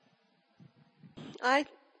I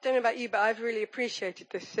don't know about you, but I've really appreciated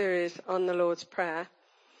this series on the Lord's Prayer.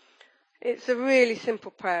 It's a really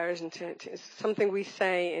simple prayer, isn't it? It's something we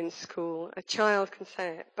say in school. A child can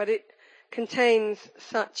say it, but it contains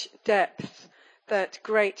such depth that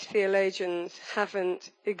great theologians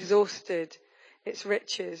haven't exhausted its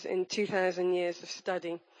riches in 2,000 years of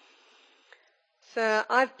study. So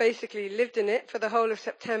I've basically lived in it for the whole of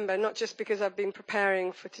September, not just because I've been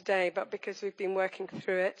preparing for today, but because we've been working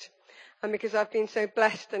through it, and because I've been so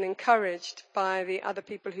blessed and encouraged by the other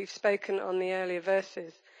people who've spoken on the earlier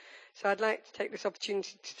verses. So I'd like to take this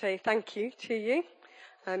opportunity to say thank you to you.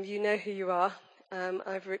 You know who you are.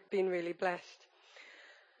 I've been really blessed.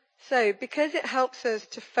 So because it helps us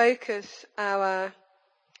to focus our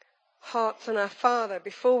hearts on our Father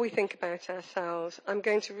before we think about ourselves, I'm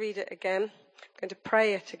going to read it again. I'm going to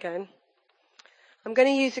pray it again. I'm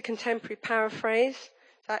going to use a contemporary paraphrase.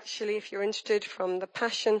 It's actually, if you're interested, from the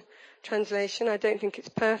Passion Translation. I don't think it's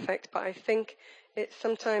perfect, but I think it's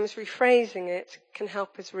sometimes rephrasing it can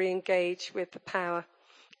help us re-engage with the power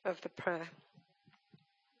of the prayer.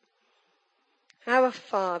 Our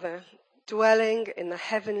Father, dwelling in the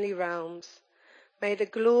heavenly realms, may the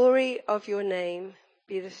glory of your name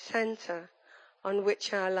be the centre on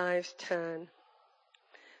which our lives turn.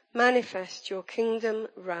 Manifest your kingdom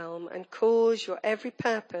realm and cause your every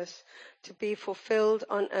purpose to be fulfilled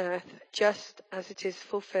on earth just as it is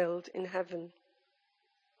fulfilled in heaven.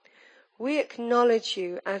 We acknowledge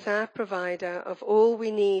you as our provider of all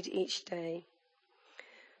we need each day.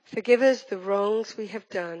 Forgive us the wrongs we have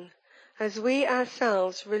done, as we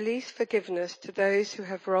ourselves release forgiveness to those who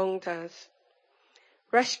have wronged us.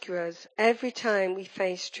 Rescue us every time we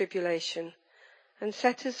face tribulation, and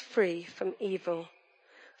set us free from evil.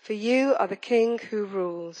 For you are the King who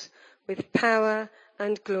rules with power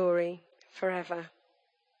and glory forever.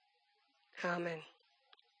 Amen.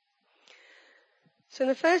 So in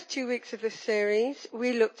the first 2 weeks of this series,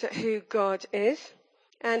 we looked at who God is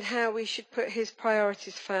and how we should put his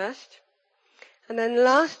priorities first. And then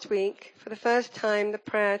last week, for the first time, the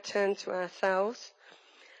prayer turned to ourselves.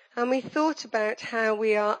 And we thought about how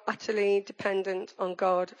we are utterly dependent on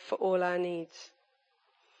God for all our needs.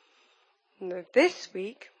 Now, this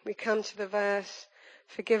week, we come to the verse,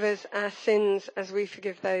 forgive us our sins as we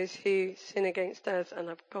forgive those who sin against us. And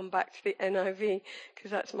I've gone back to the NIV because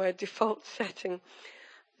that's my default setting.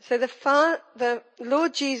 So the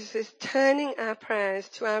Lord Jesus is turning our prayers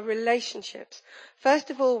to our relationships. First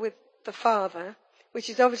of all with the Father, which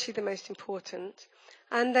is obviously the most important,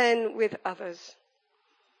 and then with others.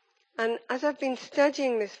 And as I've been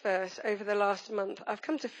studying this verse over the last month, I've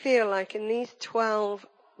come to feel like in these 12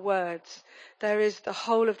 words, there is the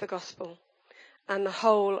whole of the gospel and the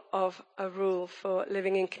whole of a rule for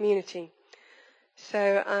living in community.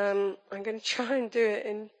 So I'm going to try and do it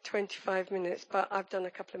in 25 minutes, but I've done a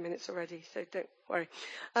couple of minutes already, so don't worry.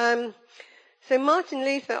 So Martin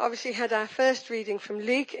Luther obviously had our first reading from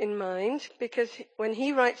Luke in mind, because when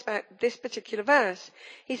he writes about this particular verse,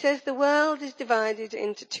 he says the world is divided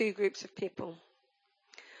into two groups of people.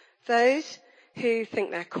 Those who think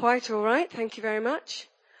they're quite all right, thank you very much,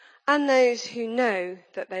 and those who know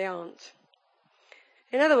that they aren't.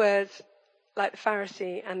 In other words, like the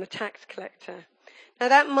Pharisee and the tax collector. Now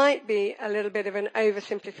that might be a little bit of an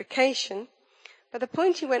oversimplification, but the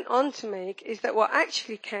point he went on to make is that what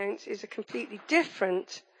actually counts is a completely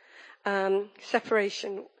different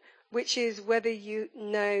separation, which is whether you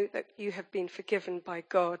know that you have been forgiven by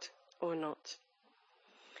God or not.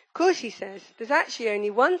 Of course, he says, there's actually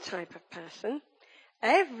only one type of person.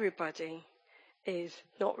 Everybody is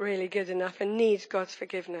not really good enough and needs God's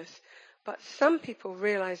forgiveness. But some people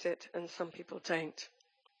realize it and some people don't.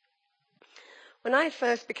 When I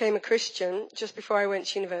first became a Christian, just before I went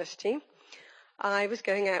to university, I was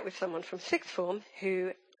going out with someone from sixth form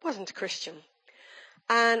who wasn't a Christian.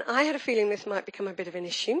 And I had a feeling this might become a bit of an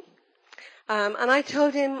issue. And I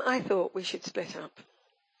told him I thought we should split up.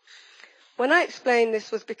 When I explained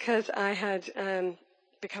this was because I had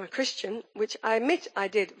become a Christian, which I admit I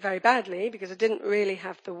did very badly because I didn't really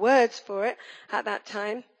have the words for it at that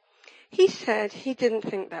time, he said he didn't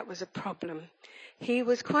think that was a problem. He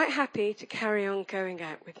was quite happy to carry on going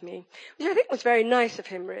out with me, which I think was very nice of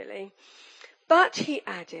him, really. But he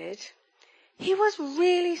added, he was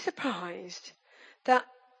really surprised that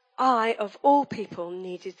I, of all people,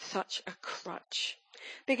 needed such a crutch,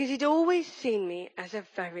 because he'd always seen me as a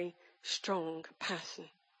very strong person.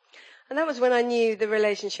 And that was when I knew the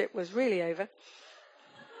relationship was really over.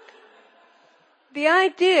 The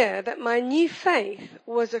idea that my new faith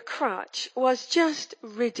was a crutch was just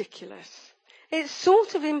ridiculous. It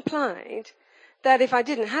sort of implied that if I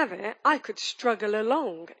didn't have it, I could struggle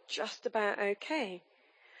along just about okay.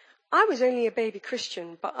 I was only a baby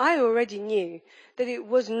Christian, but I already knew that it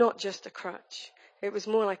was not just a crutch. It was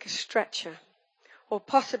more like a stretcher, or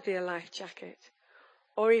possibly a life jacket,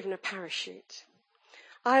 or even a parachute.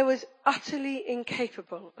 I was utterly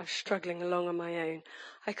incapable of struggling along on my own.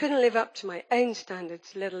 I couldn't live up to my own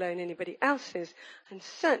standards, let alone anybody else's, and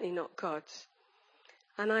certainly not God's.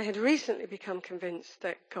 And I had recently become convinced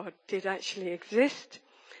that God did actually exist,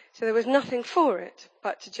 so there was nothing for it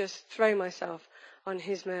but to just throw myself on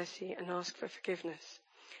his mercy and ask for forgiveness.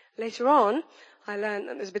 Later on, I learned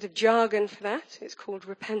that there's a bit of jargon for that. It's called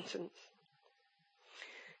repentance.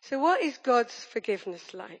 So what is God's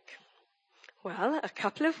forgiveness like? Well, a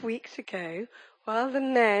couple of weeks ago, while the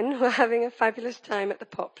men were having a fabulous time at the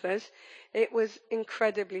Poplars, it was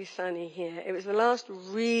incredibly sunny here. It was the last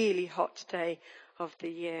really hot day of the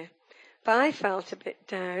year. But I felt a bit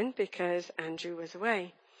down because Andrew was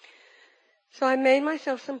away. So I made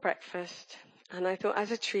myself some breakfast, and I thought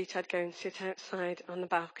as a treat I'd go and sit outside on the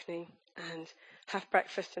balcony and have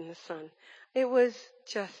breakfast in the sun. It was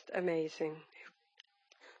just amazing.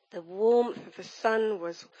 The warmth of the sun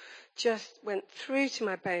went through to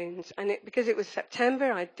my bones, and because it was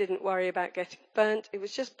September, I didn't worry about getting burnt. It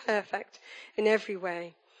was just perfect in every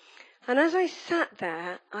way. And as I sat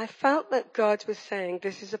there, I felt that God was saying,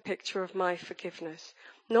 this is a picture of my forgiveness.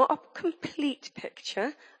 Not a complete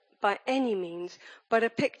picture by any means, but a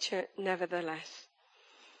picture nevertheless.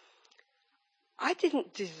 I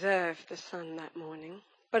didn't deserve the sun that morning,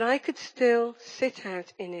 but I could still sit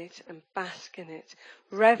out in it and bask in it,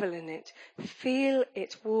 revel in it, feel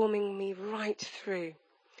it warming me right through.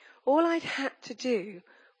 All I'd had to do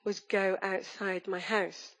was go outside my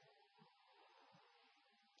house.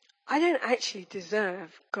 I don't actually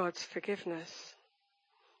deserve God's forgiveness,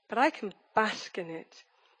 but I can bask in it.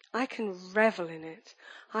 I can revel in it.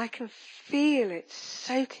 I can feel it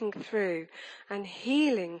soaking through and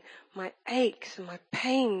healing my aches and my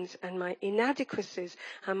pains and my inadequacies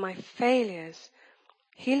and my failures,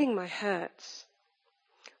 healing my hurts.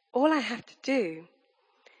 All I have to do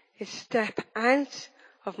is step out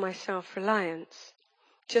of my self-reliance,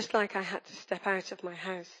 just like I had to step out of my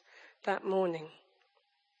house that morning.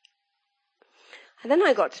 And then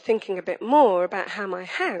I got to thinking a bit more about how my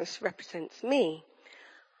house represents me.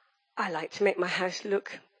 I like to make my house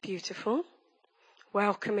look beautiful,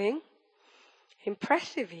 welcoming,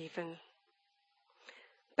 impressive even.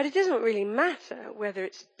 But it doesn't really matter whether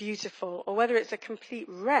it's beautiful or whether it's a complete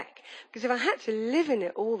wreck, because if I had to live in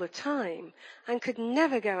it all the time and could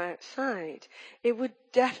never go outside, it would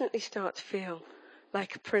definitely start to feel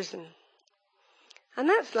like a prison. And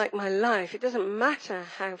that's like my life. It doesn't matter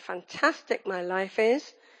how fantastic my life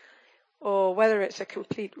is or whether it's a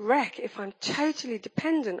complete wreck. If I'm totally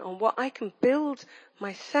dependent on what I can build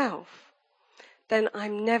myself, then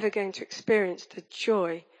I'm never going to experience the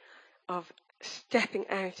joy of stepping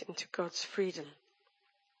out into God's freedom.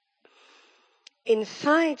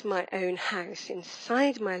 Inside my own house,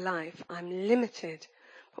 inside my life, I'm limited.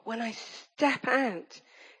 But when I step out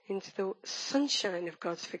into the sunshine of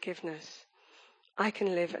God's forgiveness, I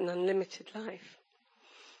can live an unlimited life.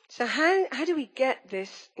 So how do we get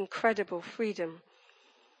this incredible freedom?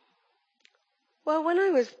 Well, when I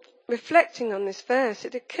was reflecting on this verse,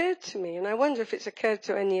 it occurred to me, and I wonder if it's occurred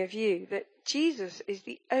to any of you, that Jesus is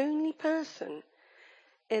the only person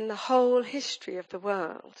in the whole history of the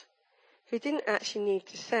world who didn't actually need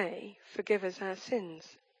to say, forgive us our sins.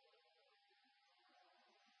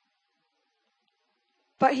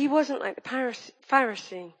 But he wasn't like the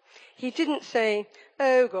Pharisee. He didn't say,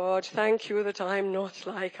 oh God, thank you that I'm not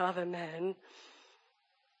like other men.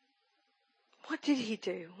 What did he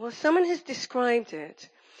do? Well, someone has described it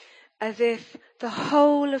as if the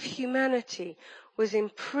whole of humanity was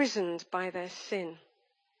imprisoned by their sin.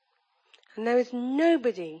 And there was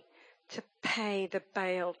nobody to pay the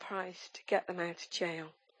bail price to get them out of jail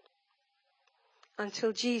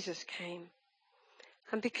until Jesus came.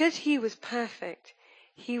 And because he was perfect,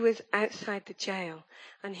 he was outside the jail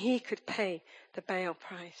and he could pay the bail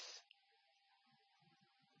price.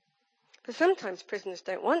 But sometimes prisoners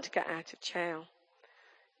don't want to get out of jail.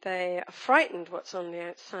 They are frightened what's on the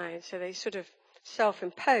outside, so they sort of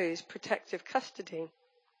self-impose protective custody.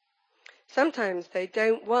 Sometimes they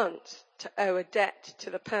don't want to owe a debt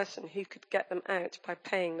to the person who could get them out by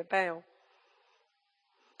paying the bail.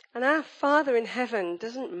 And our Father in heaven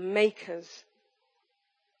doesn't make us.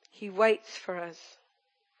 He waits for us.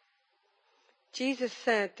 Jesus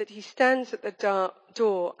said that he stands at the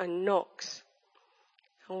door and knocks.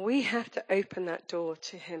 And we have to open that door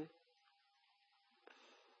to him.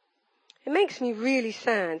 It makes me really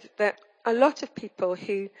sad that a lot of people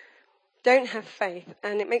who don't have faith,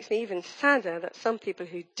 and it makes me even sadder that some people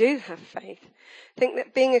who do have faith think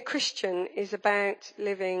that being a Christian is about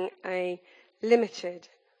living a limited,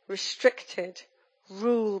 restricted,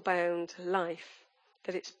 rule-bound life,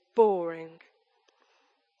 that it's boring,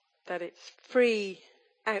 that it's free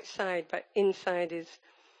outside, but inside is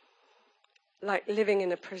like living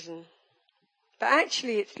in a prison. But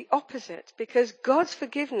actually it's the opposite, because God's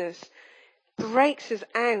forgiveness breaks us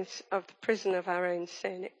out of the prison of our own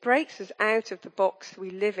sin. It breaks us out of the box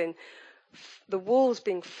we live in, the walls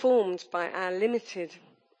being formed by our limited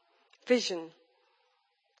vision.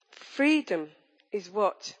 Freedom is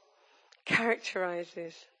what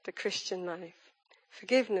characterizes the Christian life.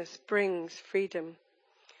 Forgiveness brings freedom.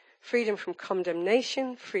 Freedom from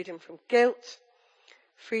condemnation, freedom from guilt,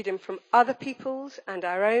 freedom from other people's and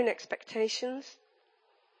our own expectations,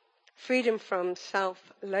 freedom from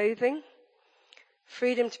self-loathing,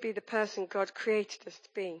 freedom to be the person God created us to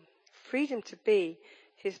be, freedom to be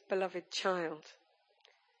his beloved child.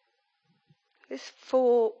 This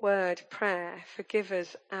 4-word prayer, forgive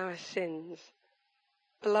us our sins,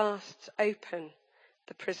 blasts open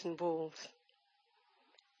the prison walls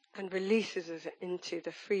and releases us into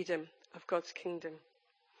the freedom of God's kingdom.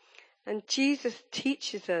 And Jesus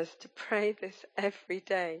teaches us to pray this every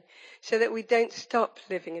day so that we don't stop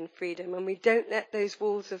living in freedom and we don't let those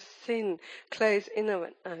walls of sin close in on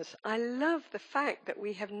us. I love the fact that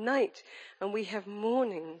we have night and we have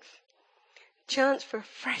mornings. Chance for a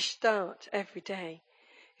fresh start every day.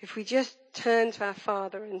 If we just turn to our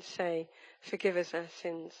Father and say, forgive us our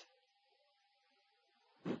sins.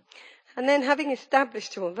 And then having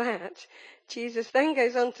established all that, Jesus then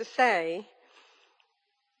goes on to say,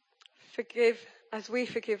 forgive as we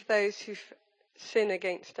forgive those who sin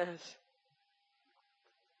against us.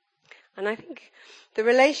 And I think the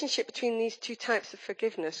relationship between these two types of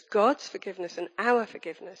forgiveness, God's forgiveness and our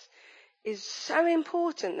forgiveness, is so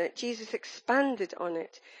important that Jesus expanded on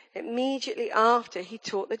it immediately after he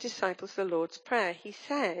taught the disciples the Lord's Prayer. He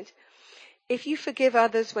said, if you forgive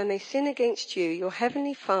others when they sin against you, your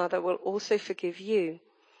heavenly Father will also forgive you.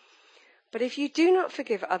 But if you do not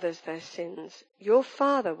forgive others their sins, your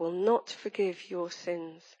Father will not forgive your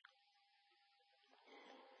sins.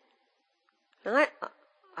 Now,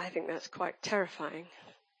 I think that's quite terrifying.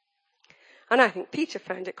 And I think Peter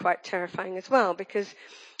found it quite terrifying as well, because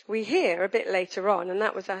we hear a bit later on, and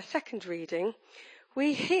that was our second reading,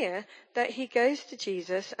 we hear that he goes to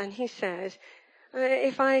Jesus and he says,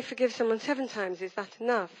 if I forgive someone 7 times, is that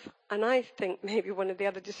enough? And I think maybe one of the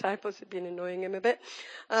other disciples had been annoying him a bit.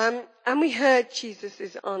 And we heard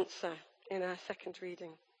Jesus' answer in our second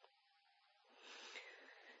reading.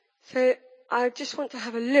 So I just want to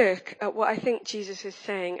have a look at what I think Jesus is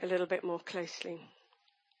saying a little bit more closely.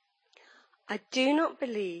 I do not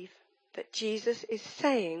believe that Jesus is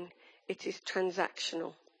saying it is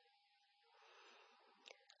transactional.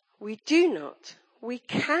 We cannot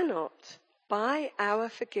buy our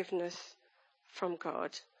forgiveness from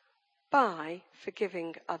God by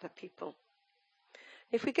forgiving other people.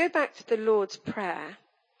 If we go back to the Lord's Prayer,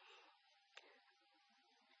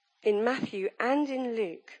 in Matthew and in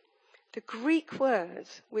Luke, the Greek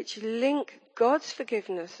words which link God's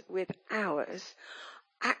forgiveness with ours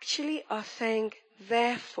actually are saying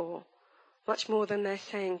therefore, much more than they're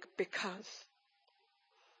saying because.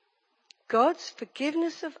 God's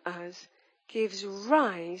forgiveness of us gives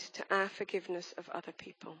rise to our forgiveness of other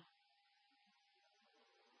people.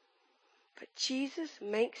 But Jesus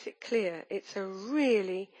makes it clear it's a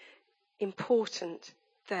really important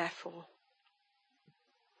therefore.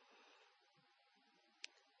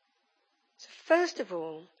 So first of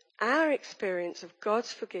all, our experience of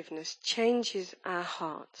God's forgiveness changes our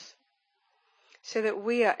hearts so that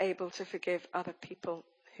we are able to forgive other people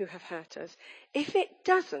who have hurt us. If it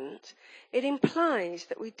doesn't, it implies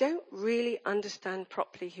that we don't really understand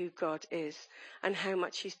properly who God is and how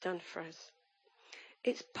much he's done for us.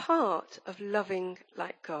 It's part of loving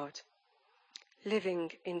like God,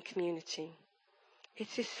 living in community.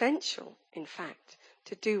 It's essential, in fact,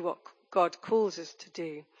 to do what God calls us to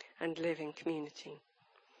do and live in community.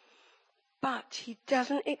 But he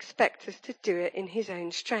doesn't expect us to do it in his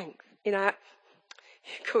own strength.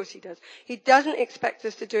 Of course he does. He doesn't expect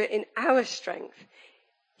us to do it in our strength.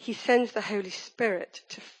 He sends the Holy Spirit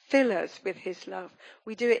to fill us with his love.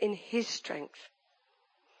 We do it in his strength.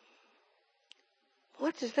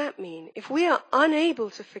 What does that mean? If we are unable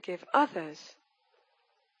to forgive others,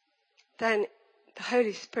 then the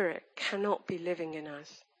Holy Spirit cannot be living in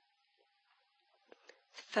us.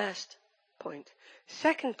 First point.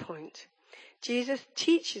 Second point, Jesus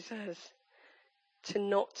teaches us to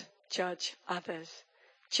not judge others.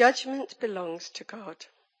 Judgment belongs to God.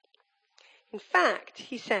 In fact,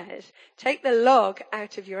 he says, take the log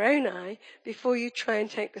out of your own eye before you try and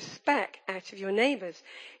take the speck out of your neighbour's.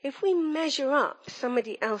 If we measure up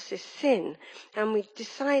somebody else's sin and we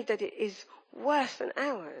decide that it is worse than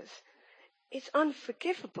ours, it's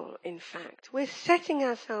unforgivable, in fact. We're setting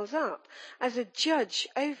ourselves up as a judge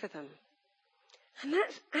over them. And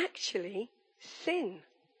that's actually sin.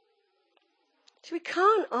 So we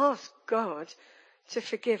can't ask God to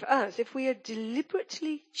forgive us if we are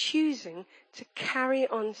deliberately choosing to carry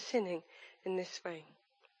on sinning in this way.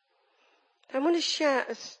 I want to share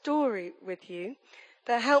a story with you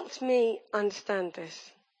that helped me understand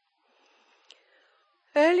this.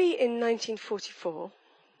 Early in 1944,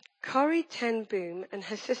 Corrie ten Boom and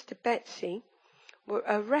her sister Betsy were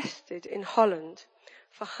arrested in Holland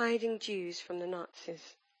for hiding Jews from the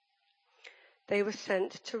Nazis. They were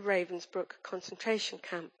sent to Ravensbrück concentration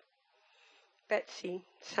camp. Betsy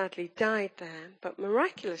sadly died there, but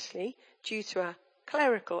miraculously, due to a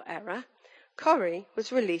clerical error, Corrie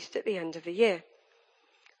was released at the end of the year.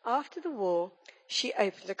 After the war, she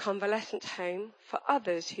opened a convalescent home for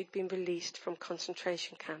others who'd been released from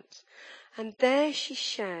concentration camps. And there she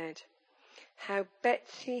shared how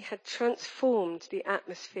Betsy had transformed the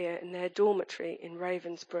atmosphere in their dormitory in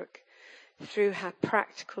Ravensbrück through her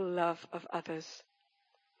practical love of others.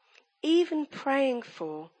 Even praying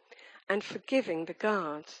for and forgiving the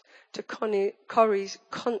guards, to Corrie's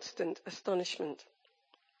constant astonishment.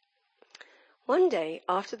 One day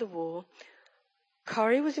after the war,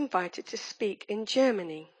 Corrie was invited to speak in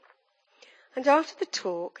Germany. And after the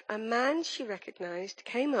talk, a man she recognized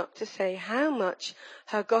came up to say how much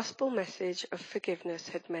her gospel message of forgiveness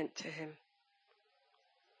had meant to him.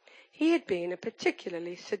 He had been a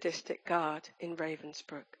particularly sadistic guard in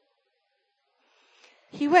Ravensbrück.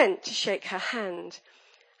 He went to shake her hand,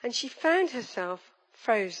 and she found herself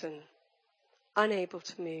frozen, unable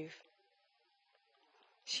to move.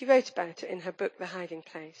 She wrote about it in her book, The Hiding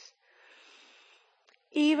Place.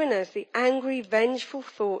 Even as the angry, vengeful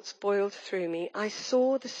thoughts boiled through me, I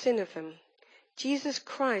saw the sin of them. Jesus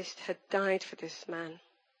Christ had died for this man.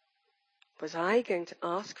 Was I going to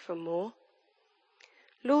ask for more?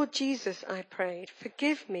 Lord Jesus, I prayed,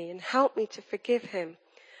 forgive me and help me to forgive him.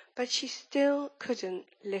 But she still couldn't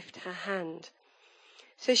lift her hand.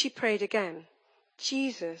 So she prayed again,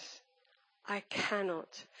 Jesus, I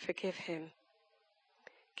cannot forgive him.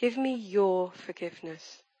 Give me your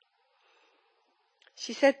forgiveness.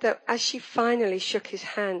 She said that as she finally shook his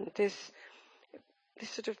hand, this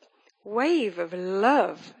sort of wave of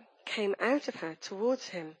love came out of her towards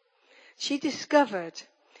him. She discovered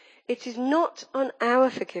it is not on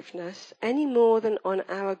our forgiveness any more than on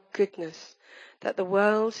our goodness that the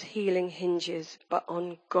world's healing hinges, but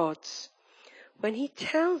on God's. When he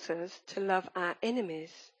tells us to love our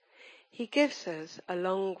enemies, he gives us,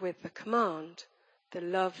 along with the command, the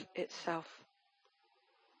love itself.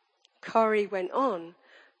 Corrie went on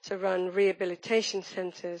to run rehabilitation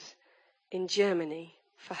centres in Germany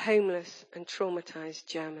for homeless and traumatized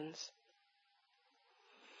Germans.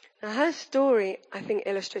 Now her story, I think,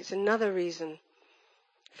 illustrates another reason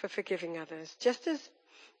for forgiving others. Just as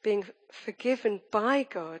being forgiven by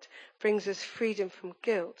God brings us freedom from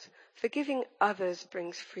guilt, forgiving others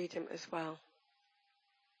brings freedom as well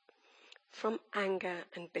from anger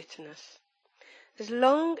and bitterness. As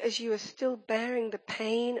long as you are still bearing the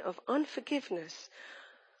pain of unforgiveness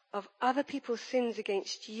of other people's sins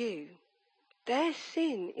against you, their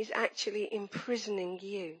sin is actually imprisoning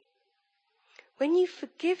you. When you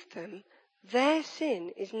forgive them, their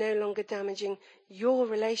sin is no longer damaging your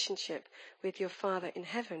relationship with your Father in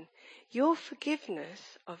heaven. Your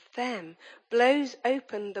forgiveness of them blows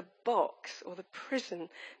open the box or the prison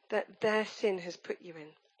that their sin has put you in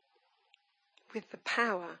with the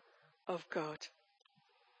power of God.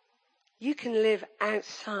 You can live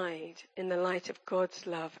outside in the light of God's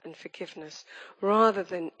love and forgiveness rather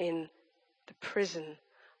than in the prison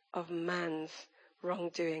of man's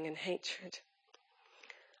wrongdoing and hatred.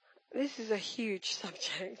 This is a huge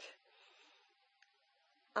subject,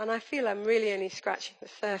 and I feel I'm really only scratching the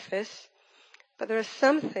surface, but there are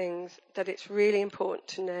some things that it's really important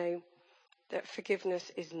to know that forgiveness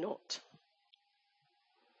is not.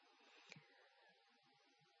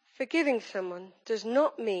 Forgiving someone does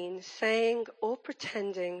not mean saying or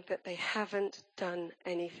pretending that they haven't done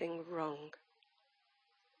anything wrong.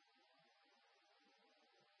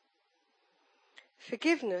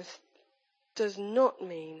 Forgiveness does not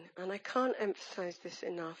mean, and I can't emphasize this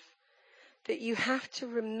enough, that you have to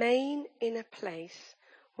remain in a place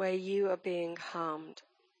where you are being harmed.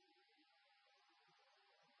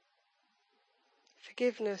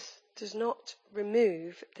 Forgiveness does not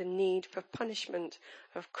remove the need for punishment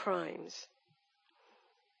of crimes.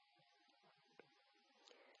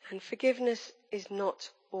 And forgiveness is not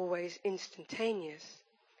always instantaneous.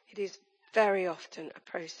 It is very often a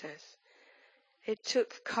process. It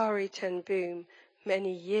took Corrie ten Boom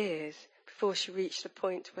many years before she reached the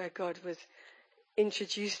point where God was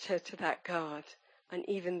introduced her to that God. And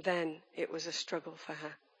even then, it was a struggle for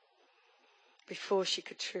her before she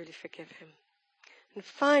could truly forgive him. And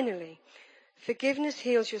finally, forgiveness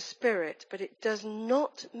heals your spirit, but it does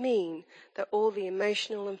not mean that all the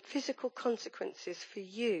emotional and physical consequences for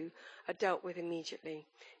you are dealt with immediately.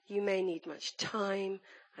 You may need much time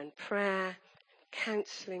and prayer,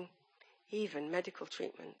 counselling, even medical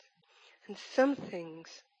treatment. And some things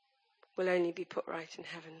will only be put right in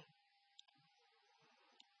heaven.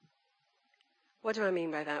 What do I mean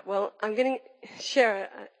by that? Well, I'm going to share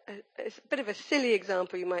a bit of a silly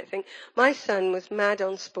example, you might think. My son was mad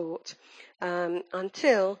on sport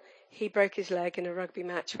until he broke his leg in a rugby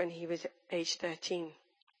match when he was age 13.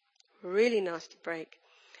 Really nasty break.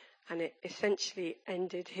 And it essentially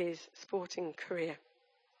ended his sporting career.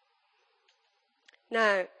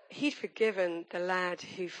 Now, he'd forgiven the lad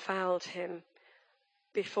who fouled him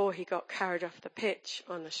before he got carried off the pitch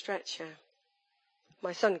on a stretcher.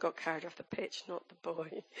 My son got carried off the pitch, not the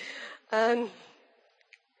boy.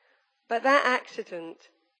 But that accident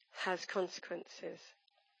has consequences.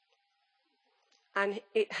 And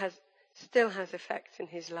it still has effects in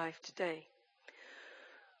his life today.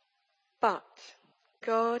 But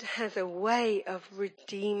God has a way of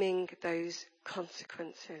redeeming those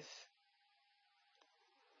consequences.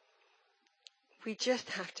 We just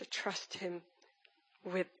have to trust him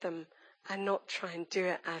with them and not try and do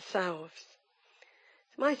it ourselves.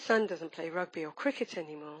 My son doesn't play rugby or cricket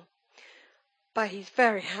anymore, but he's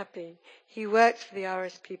very happy. He works for the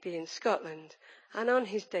RSPB in Scotland, and on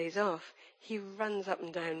his days off, he runs up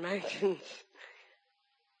and down mountains.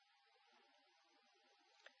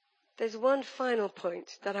 There's one final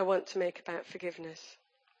point that I want to make about forgiveness.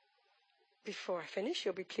 Before I finish,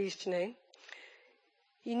 you'll be pleased to know,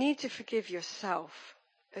 you need to forgive yourself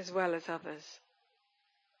as well as others.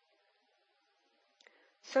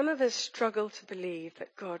 Some of us struggle to believe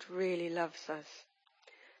that God really loves us,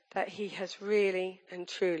 that he has really and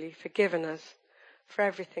truly forgiven us for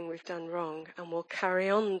everything we've done wrong and will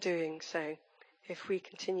carry on doing so if we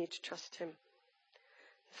continue to trust him.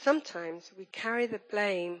 Sometimes we carry the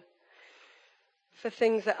blame for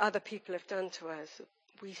things that other people have done to us.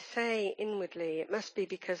 We say inwardly, it must be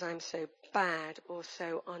because I'm so bad or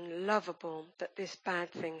so unlovable that this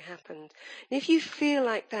bad thing happened. And if you feel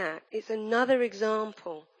like that, it's another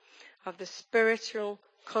example of the spiritual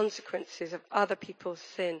consequences of other people's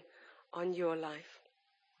sin on your life.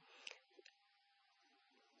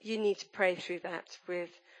 You need to pray through that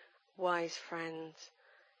with wise friends,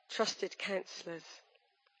 trusted counsellors,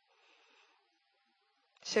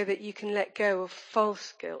 so that you can let go of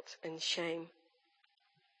false guilt and shame.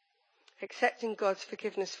 Accepting God's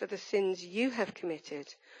forgiveness for the sins you have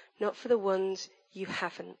committed, not for the ones you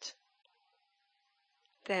haven't.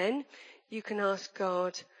 Then you can ask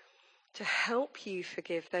God to help you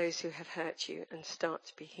forgive those who have hurt you and start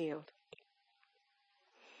to be healed.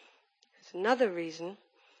 There's another reason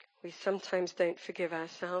we sometimes don't forgive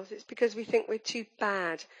ourselves. It's because we think we're too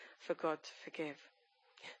bad for God to forgive.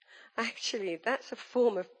 Actually, that's a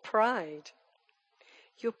form of pride.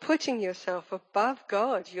 You're putting yourself above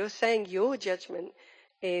God. You're saying your judgment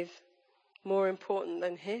is more important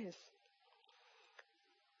than his.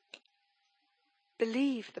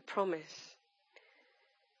 Believe the promise.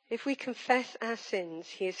 If we confess our sins,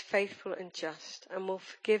 he is faithful and just and will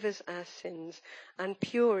forgive us our sins and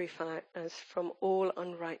purify us from all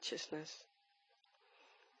unrighteousness.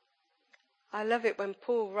 I love it when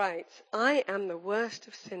Paul writes, I am the worst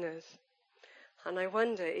of sinners. And I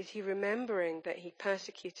wonder, is he remembering that he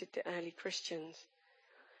persecuted the early Christians?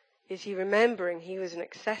 Is he remembering he was an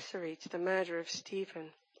accessory to the murder of Stephen?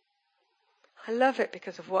 I love it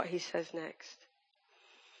because of what he says next.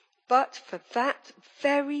 But for that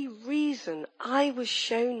very reason I was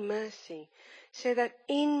shown mercy, so that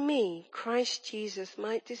in me Christ Jesus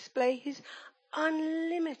might display his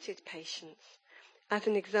unlimited patience as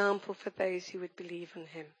an example for those who would believe in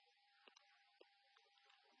him.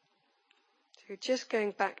 So just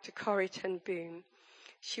going back to Corrie ten Boom,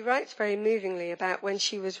 she writes very movingly about when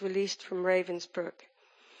she was released from Ravensbrück,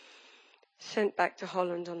 sent back to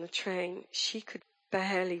Holland on the train. She could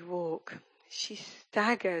barely walk. She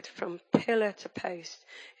staggered from pillar to post.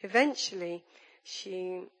 Eventually,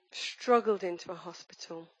 she struggled into a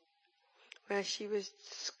hospital where she was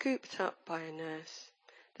scooped up by a nurse.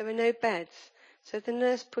 There were no beds, So the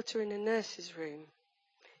nurse put her in a nurse's room.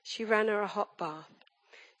 She ran her a hot bath.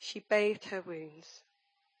 She bathed her wounds.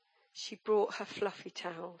 She brought her fluffy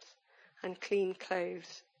towels and clean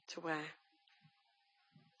clothes to wear.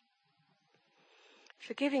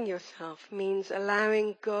 Forgiving yourself means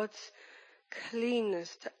allowing God's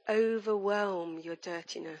cleanness to overwhelm your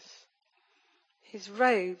dirtiness, his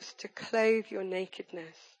robes to clothe your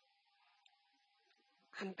nakedness,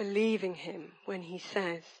 and believing him when he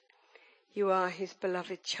says, you are his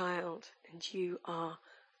beloved child and you are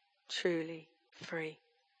truly free.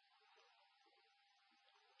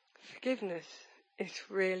 Forgiveness is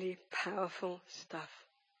really powerful stuff.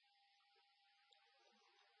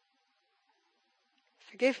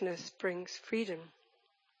 Forgiveness brings freedom.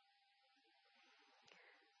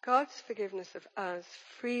 God's forgiveness of us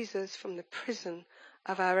frees us from the prison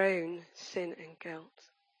of our own sin and guilt.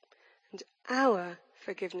 And our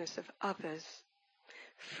forgiveness of others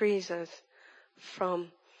frees us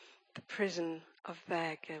from the prison of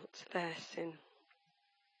their guilt, their sin.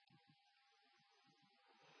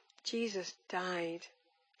 Jesus died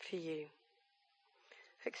for you.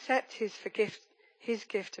 Accept his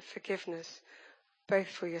gift of forgiveness, both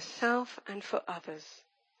for yourself and for others.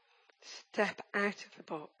 Step out of the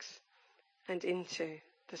box and into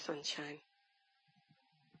the sunshine.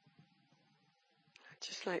 I'd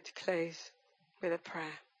just like to close with a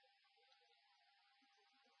prayer.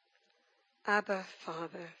 Abba,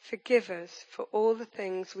 Father, forgive us for all the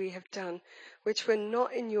things we have done which were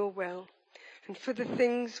not in your will, and for the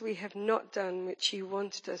things we have not done which you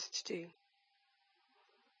wanted us to do.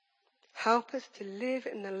 Help us to live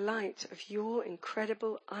in the light of your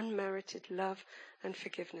incredible, unmerited love and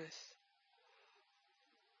forgiveness.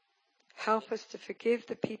 Help us to forgive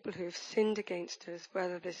the people who have sinned against us,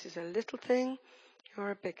 whether this is a little thing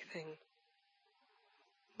or a big thing.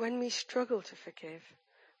 When we struggle to forgive,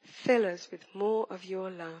 fill us with more of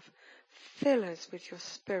your love. Fill us with your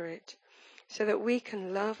Spirit so that we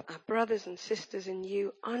can love our brothers and sisters in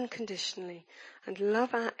you unconditionally and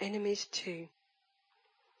love our enemies too.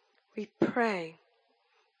 We pray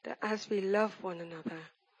that as we love one another,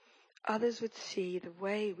 others would see the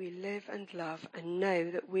way we live and love and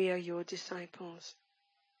know that we are your disciples.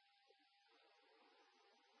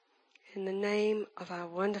 In the name of our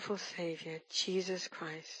wonderful Saviour, Jesus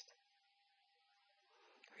Christ,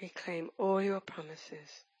 we claim all your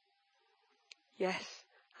promises. Yes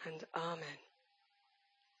and amen.